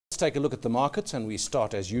take a look at the markets, and we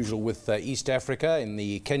start as usual with East Africa in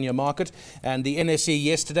the Kenya market. And the NSE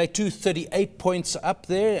yesterday, 238 points up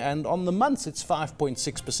there, and on the month it's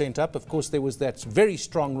 5.6% up. Of course, there was that very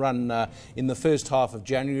strong run in the first half of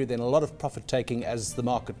January, then a lot of profit taking as the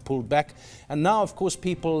market pulled back. And now, of course,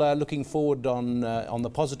 people are looking forward on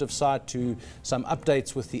the positive side to some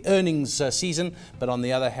updates with the earnings season, but on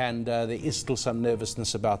the other hand, there is still some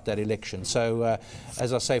nervousness about that election. So,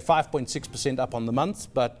 as I say, 5.6% up on the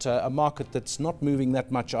month, but a market that's not moving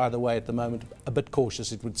that much either way at the moment, a bit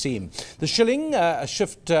cautious it would seem. The shilling, a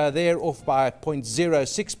shift there off by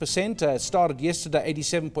 0.06%, started yesterday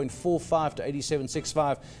 87.45 to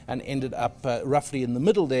 87.65 and ended up roughly in the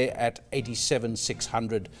middle there at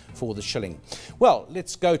 87.600 for the shilling. Well,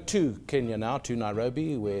 let's go to Kenya now, to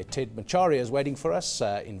Nairobi, where Ted Macharia is waiting for us,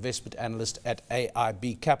 investment analyst at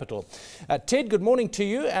AIB Capital. Ted, good morning to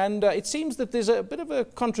you, and it seems that there's a bit of a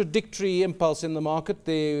contradictory impulse in the market.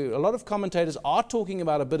 A lot of commentators are talking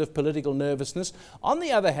about a bit of political nervousness. On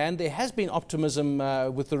the other hand, there has been optimism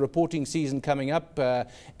with the reporting season coming up,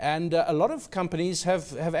 and a lot of companies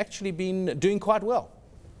have actually been doing quite well.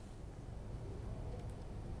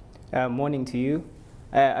 Morning to you.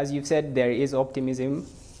 As you've said, there is optimism.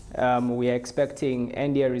 We are expecting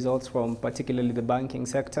end-year results from particularly the banking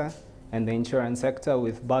sector and the insurance sector,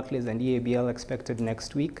 with Barclays and EABL expected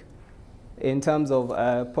next week. In terms of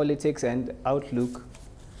politics and outlook,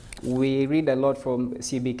 we read a lot from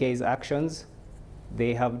CBK's actions.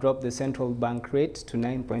 They have dropped the central bank rate to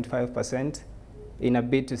 9.5% in a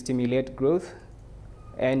bid to stimulate growth.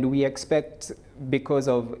 And we expect, because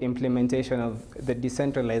of implementation of the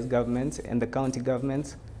decentralized governments and the county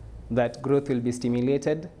governments, that growth will be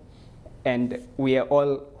stimulated. And we are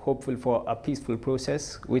all hopeful for a peaceful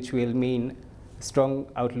process, which will mean strong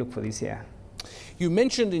outlook for this year. You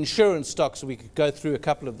mentioned insurance stocks, so we could go through a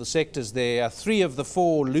couple of the sectors there. 3 of the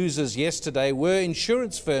 4 losers yesterday were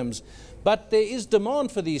insurance firms, but there is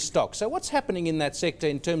demand for these stocks. So what's happening in that sector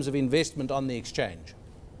in terms of investment on the exchange?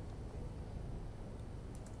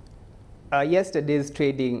 Yesterday's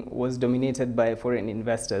trading was dominated by foreign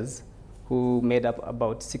investors, who made up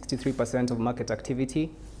about 63% of market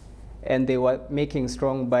activity, and they were making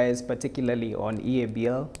strong buys, particularly on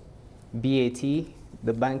EABL, BAT,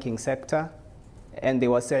 the banking sector, and they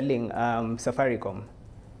were selling Safaricom.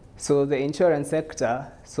 So the insurance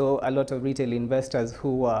sector saw a lot of retail investors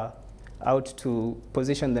who were out to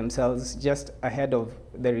position themselves just ahead of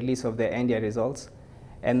the release of their end-year results,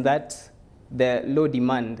 and that the low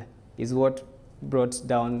demand is what brought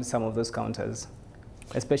down some of those counters,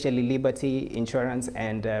 especially Liberty Insurance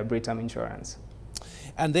and Britam Insurance.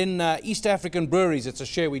 And then East African Breweries, it's a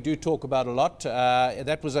share we do talk about a lot.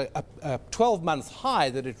 That was a 12-month high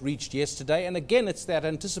that it reached yesterday. And again, it's that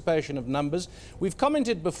anticipation of numbers. We've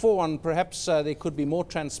commented before on perhaps there could be more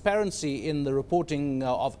transparency in the reporting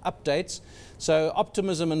of updates. So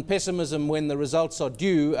optimism and pessimism when the results are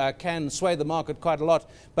due can sway the market quite a lot.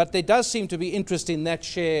 But there does seem to be interest in that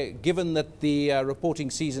share, given that the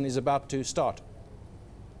reporting season is about to start.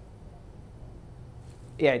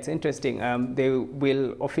 Yeah, it's interesting. They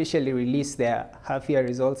will officially release their half-year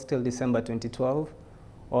results till December 2012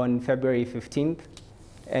 on February 15th,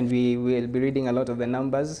 and we will be reading a lot of the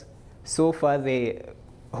numbers. So far, the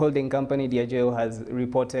holding company, Diageo, has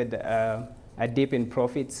reported a dip in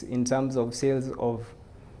profits in terms of sales of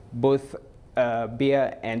both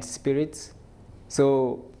beer and spirits.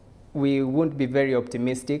 So we won't be very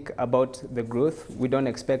optimistic about the growth. We don't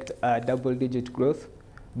expect a double-digit growth,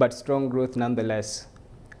 but strong growth nonetheless.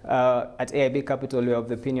 At AIB Capital, we are of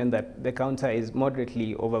the opinion that the counter is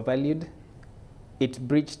moderately overvalued. It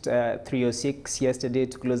breached 306 yesterday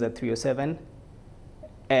to close at 307.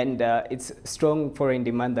 And it's strong foreign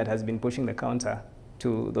demand that has been pushing the counter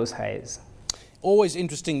to those highs. Always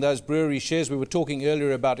interesting, those brewery shares. We were talking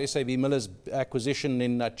earlier about SAB Miller's acquisition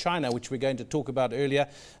in China, which we're going to talk about earlier.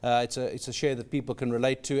 It's a share that people can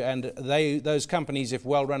relate to, and those companies, if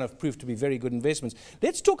well run, have proved to be very good investments.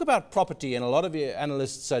 Let's talk about property, and a lot of your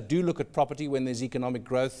analysts do look at property when there's economic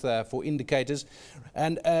growth for indicators.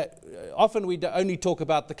 And often we only talk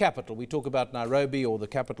about the capital. We talk about Nairobi or the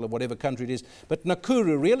capital of whatever country it is. But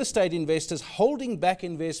Nakuru, real estate investors holding back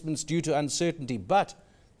investments due to uncertainty, but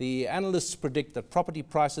the analysts predict that property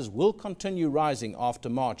prices will continue rising after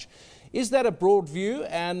March. Is that a broad view,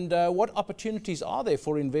 and what opportunities are there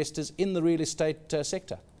for investors in the real estate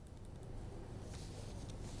sector?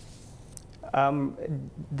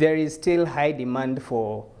 There is still high demand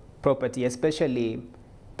for property, especially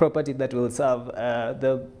property that will serve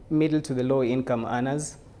the middle to the low income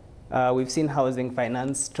earners. We've seen housing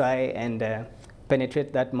finance try and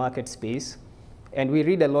penetrate that market space. And we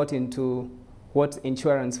read a lot into what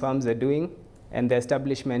insurance firms are doing and the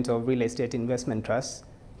establishment of real estate investment trusts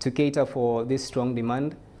to cater for this strong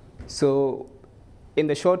demand. So in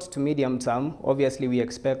the short to medium term, obviously we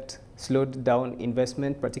expect slowed down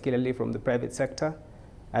investment, particularly from the private sector,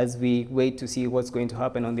 as we wait to see what's going to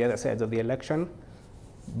happen on the other sides of the election.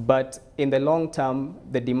 But in the long term,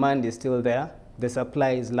 the demand is still there, the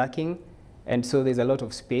supply is lacking, and so there's a lot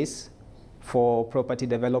of space for property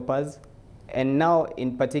developers. And now,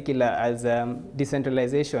 in particular, as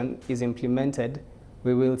decentralization is implemented,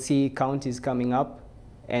 we will see counties coming up,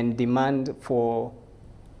 and demand for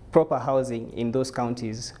proper housing in those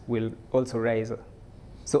counties will also rise.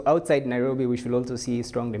 So outside Nairobi, we should also see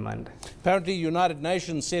strong demand. Apparently, United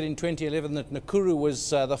Nations said in 2011 that Nakuru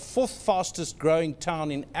was the 4th fastest growing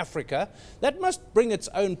town in Africa. That must bring its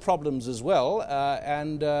own problems as well,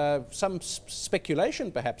 and some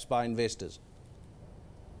speculation perhaps by investors.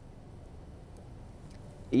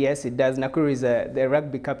 Yes, it does. Nakuru is the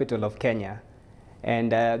rugby capital of Kenya,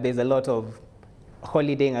 and there's a lot of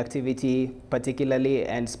holidaying activity, particularly,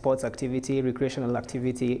 and sports activity, recreational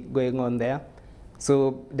activity going on there.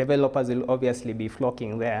 So developers will obviously be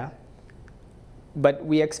flocking there. But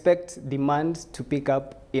we expect demand to pick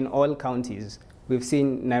up in all counties. We've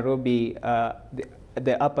seen Nairobi,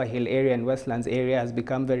 the Upper Hill area and Westlands area has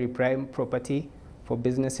become very prime property for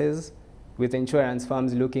businesses, with insurance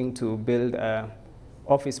firms looking to build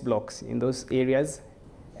office blocks in those areas.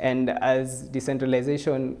 And as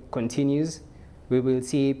decentralization continues, we will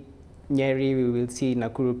see Nyeri, we will see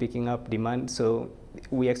Nakuru picking up demand. So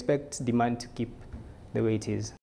we expect demand to keep the way it is.